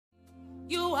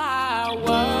You are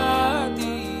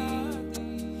worthy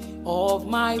of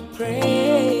my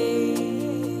praise.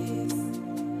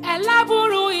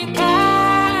 Elaburu ike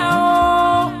o,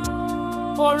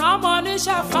 oramo ni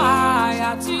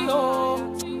shafaya ti o,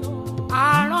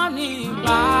 aran ni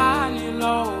bani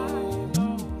lo.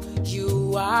 You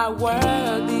are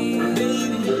worthy.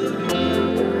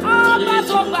 Ọba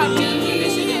tó gbà mí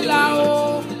là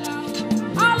o,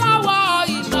 aláwọ̀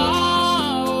iná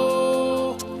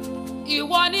o,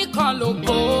 ìwọ nìkan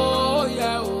lógo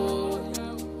yẹ o.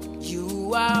 You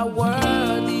are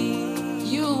worthy.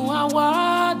 You are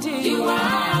worthy. You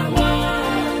are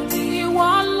worthy. Ìwọ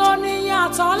ló ní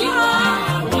yàtọ̀ ńlá.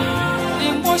 Ni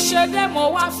mo ṣe dé mo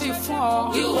wá fi fún ọ.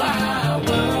 You are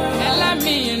worthy.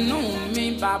 Ẹlẹ́mìí inú mi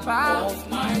bàbá. Of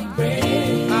my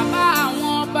praise. Bàbá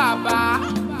àwọn bàbá.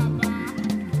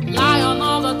 Lion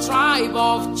of the tribe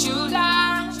of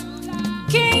Judah,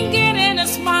 King in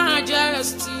his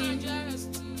majesty,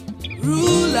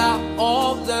 ruler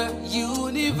of the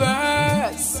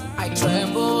universe, I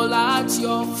tremble at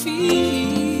your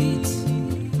feet.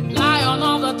 Lion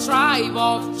of the tribe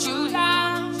of Judah,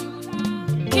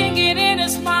 King in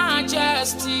his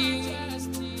majesty,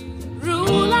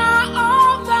 ruler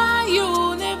of the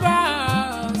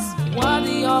universe,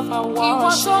 worthy of our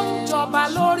worship. Ìwọ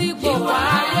lórí gbogbo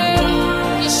ayé,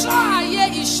 ìṣọ́ ayé,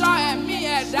 ìṣọ́ ẹ̀mí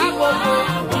ẹ̀dá gbogbo,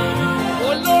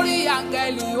 olórí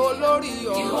áńgẹ́lì, olórí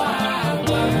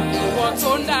ọ̀run, ìwọ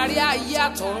tó ń darí ayé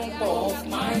àtọ̀run pọ̀,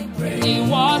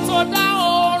 ìwọ tó dá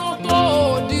oorun tó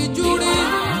òdìjú rí,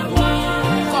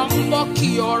 kọ̀ǹbọ̀kì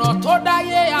ọ̀rọ̀ tó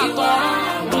dáyé àtọ̀run,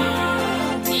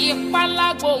 ìpalá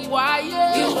gbogbo ayé,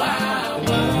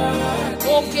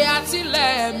 òkè àtilẹ̀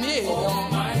ẹ̀mí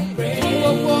èèyàn,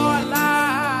 gbogbo ọlá.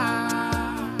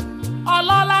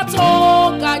 Ọlọ́lá tó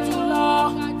ga jùlọ,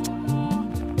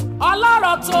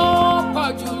 ọlọ́rọ̀ tó pọ̀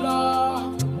jùlọ,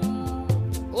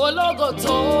 ológo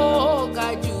tó ga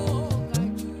jù.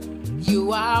 You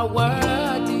are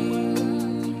worthy.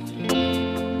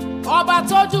 Ọba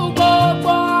tó ju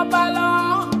gbogbo ọba lọ,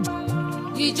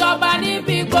 ìjọba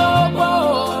níbi gbogbo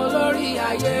lórí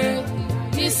ayé,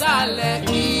 nísàlẹ̀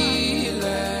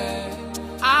ilẹ̀,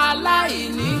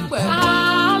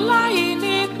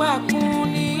 aláìnípẹ̀kun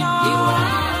ni ọ́.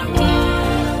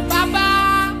 Bàbá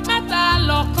mẹ́ta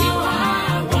lọ́kan,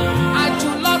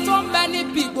 àjùlọ tó ń bẹ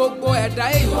níbi gbogbo ẹ̀dá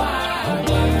èèyàn.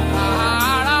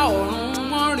 Ará ọ̀run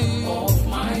mọ́ rí,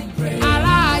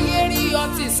 ará ayé rí ọ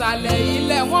ti ìsàlẹ̀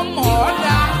ilẹ̀ wọ́n mọ̀ ọ́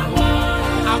dá.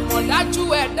 Àmọ̀dájú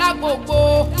ẹ̀dá gbogbo,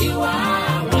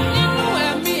 nínú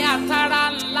ẹ̀mí àtàrà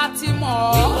ńlá ti mọ̀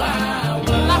ọ́.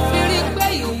 Láfi rí pé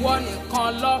ìwọ nìkan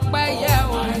lọ́pẹ́ yẹ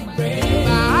o.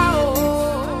 Gbà á o.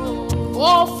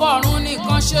 Ó fọ̀run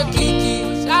nìkan ṣe kìkì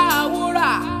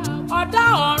ṣáàwúrà, ọ̀dá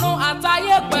ọ̀run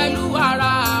àtayé pẹ̀lú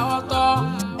ara ọ̀tọ̀.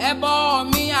 Ẹbọ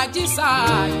mi àjíṣà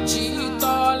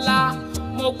ìjìtọ́lá,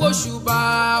 mo gbóṣùbà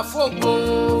fògo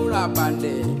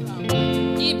ràbàlẹ̀.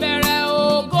 Ìbẹ̀rẹ̀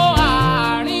ògo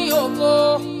àárín ògo,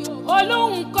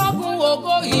 olóhùn kọ́gun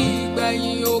ògo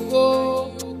ìgbẹ̀yìn ògo.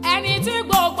 Ẹni tí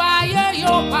gbogbo ayé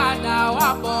yóò padà wá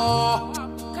bọ̀.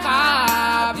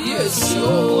 Kábíyèsí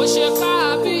o, ó ṣe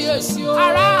kábíyèsí o.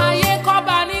 Ará ayé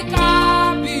kọ́ba ní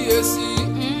kábíyèsí.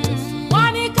 Wọ́n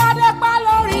ní kádépá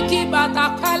lórí kí bàtà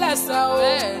pẹ́lẹ́sẹ̀ o.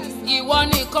 Ìwọ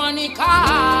nìkan ní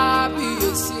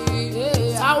kábíyèsí.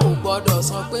 A ò gbọ́dọ̀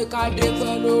sọ pé kádépá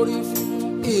lórí fún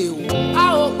èèwọ̀. A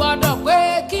ò gbọ́dọ̀ pé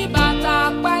kí bàtà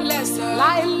pẹ́lẹ́sẹ̀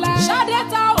láéláé. Ṣadé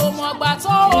tá ò mọ̀gbà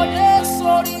tó o dé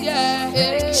sórí ẹ̀.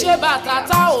 Ṣé bàtà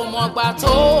tá ò mọ̀gbà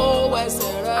tó o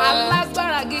wẹsẹ̀ rẹ̀.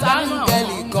 Alágbára gíga náà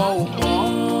táńgẹ́lì kan ò mọ̀.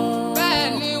 Bẹ́ẹ̀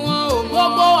ni wọn ò mọ̀.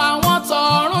 Gbogbo àwọn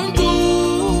tọ̀run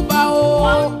júbà o.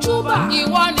 Wọ́n júbà.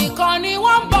 Ìwọ nìkan ni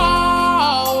wọ́n bọ̀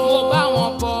o. Mo bá wọn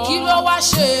bọ̀. Kí ló wá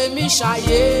ṣe mí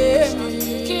ṣàyé mi?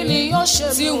 Kí ni yóò ṣe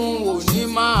tí n ò ní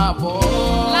máa bọ̀?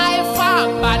 Láì fà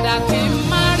padà kí n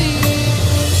má rí.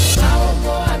 Gbà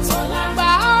ògo àtọ́lá. Gbà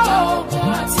ògo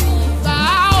àti ìgbà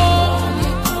o.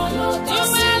 Nìkan ló tọ́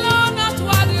sí. Ìwé ló ná tó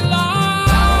wá di lọ.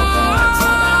 Gbà ògo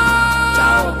àtọ́lá. Gbà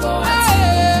ògo àti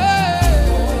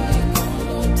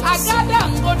ìgbà. Àgádà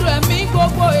ń gbọdọ̀ ẹ̀mí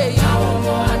gbogbo èyí. Gbà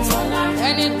ògo àtọ́lá.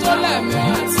 Ẹni tó lẹ̀mí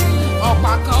àti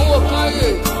ọ̀pá kan wò kan yè.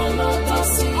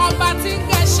 Ọba tí ń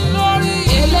gẹṣin lórí.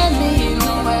 Elémi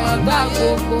inú ẹ̀dá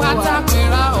gbogbo wa.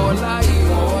 Pátákìrá ọ̀la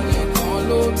ìwọ nìkan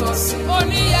ló tọ́ sí.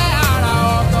 Oníyẹ àrà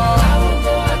ọ̀tọ̀.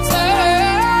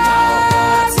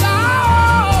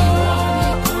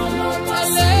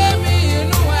 Elémi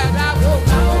inú ẹ̀dá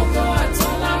gbogbo.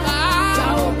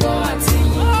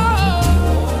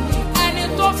 Ẹni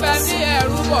tó fẹ́ ní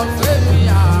ẹrú bọ̀ fẹ́ mi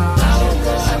à.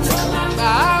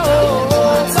 Gbà ó,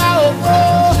 ta ògo.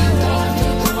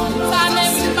 Ta ni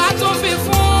bá tún fi fún.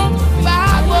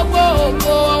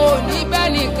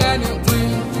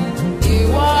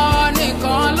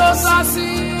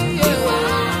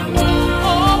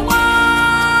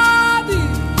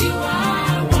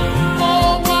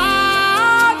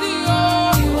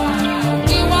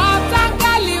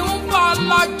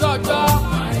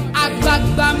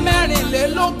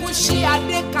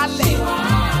 kalẹ̀.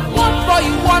 Wọ́n gbọ́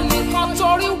ìwọ nìkan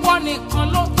torí ìwọ nìkan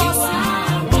ló tọ́ sí.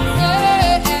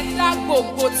 Ẹ̀dá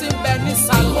gbogbo tí ń bẹ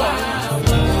nísàlẹ̀.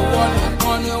 Ìwọ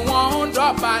nìkan ni wọ́n ń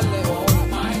dọ̀bálẹ̀.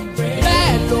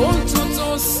 Bẹ́ẹ̀ ló ń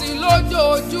tuntun sí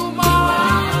lójoojúmọ́.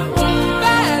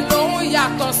 Bẹ́ẹ̀ ló ń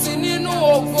yàtọ̀ sí nínú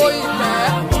ògo ìtẹ́.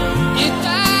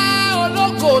 Ìtẹ́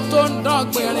ológo tó ń dán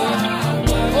gbìnrín.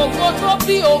 Ògo tó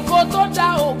bí ògo tó dá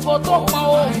ògo tó pọn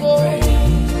ògo.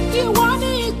 Ìwọ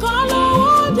nìkan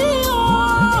lówó dí o.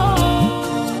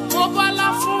 Mo bọ́lá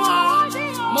fún ọ,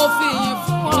 mo fi ìyìn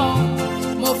fún ọ,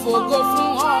 mo fògo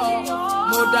fún ọ.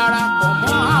 Mo darapọ̀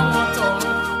mọ́ àwọn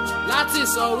tọ̀run láti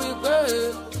sọ wípé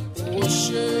o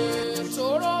ṣe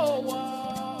tóró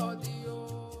worthy o.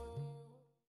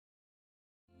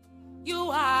 You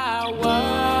are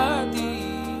worthy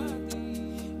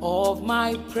of my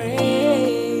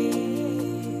praise.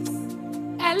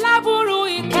 Ẹlẹ́bùrú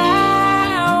ìkẹ́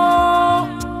o,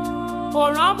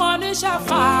 òrànmọ́ ní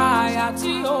ṣàfàyà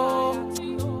tí o,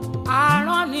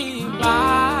 àrán ní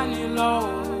ìbánilọ́ o.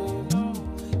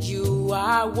 You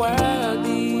are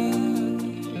worthy.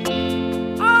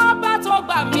 Ọba tó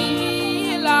gbà mí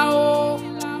là o,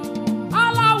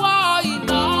 aláwọ̀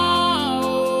iná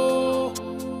o,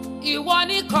 ìwọ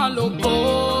nìkan lógo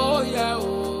yẹ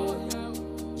o.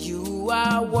 You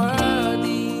are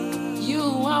worthy. You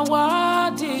are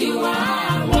worthy. You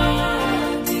are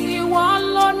worthy. Ìwọ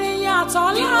ló ní yàtọ̀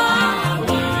ńlá.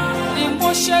 Ni mo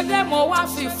ṣe dé mo wá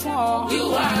fi fún ọ. You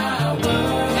are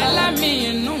worthy. Ẹlẹ́mìí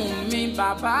inú mi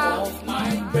bàbá. Of my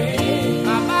praise.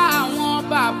 Bàbá àwọn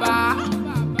bàbá.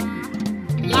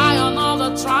 Lion of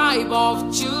the tribe of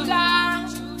Judah.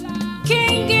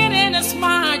 King in his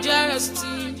majesty.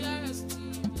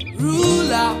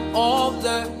 Ruler of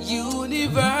the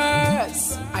universe,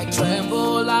 I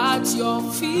tremble at your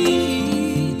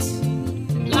feet.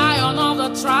 Lion of the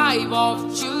tribe of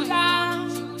Judah,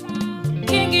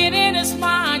 King in his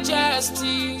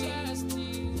majesty,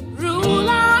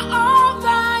 Ruler of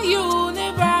the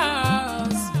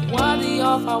universe, worthy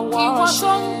of our worship. Ìwọ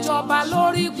tó ń jọba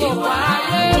lórí gbogbo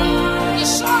ayé,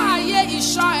 ìṣọ́ ayé,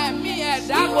 ìṣọ́ ẹ̀mí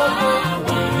ẹ̀dá gbogbo.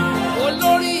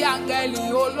 Olórí áńgẹ́lì,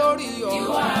 olórí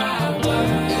ọ̀run.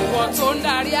 Ìwọ tó ń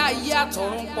darí ayé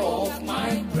àtọ̀run pọ̀.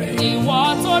 Ìwọ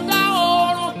tó dá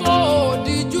oorun tó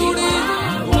òdìjú rí.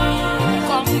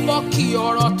 Kọ̀ǹbọ̀kì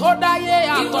ọ̀rọ̀ tó dáyé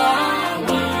àtọ̀run.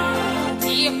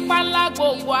 Ìpalá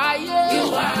gbogbo ayé.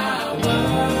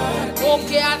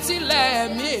 Òkè àtìlẹ̀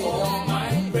ẹ̀mí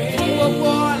èèyàn. Gbogbo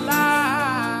ọlá.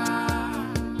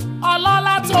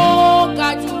 Ọlọ́lá tó ga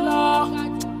jùlọ.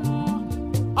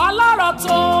 Ọlọ́rọ̀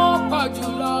tó pọ̀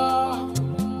jùlọ,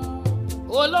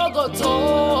 ológo tó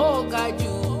ga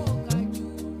jù,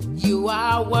 you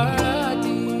are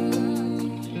worthy.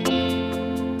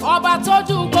 Ọba tó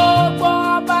jù gbogbo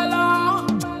ọba lọ,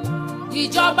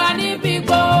 ìjọba níbi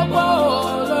gbogbo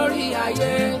lórí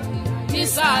ayé,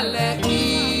 nísàlẹ̀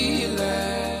ilẹ̀,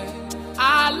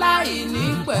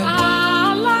 aláìnípẹ̀kun.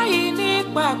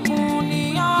 Aláìnípẹ̀kun ni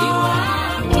ọ́.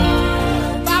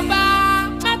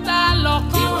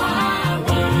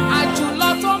 Àjùlọ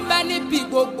tó ń bẹ níbi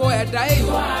gbogbo ẹ̀dá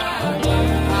èèyàn.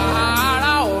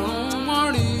 Ará ọ̀run mọ́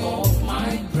rí.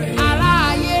 Ará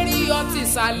ayé rí ọ ti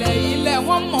ìsàlẹ̀ ilẹ̀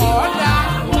wọ́n mọ̀ ọ́ dá.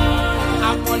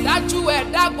 Àkọ̀dájú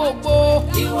ẹ̀dá gbogbo.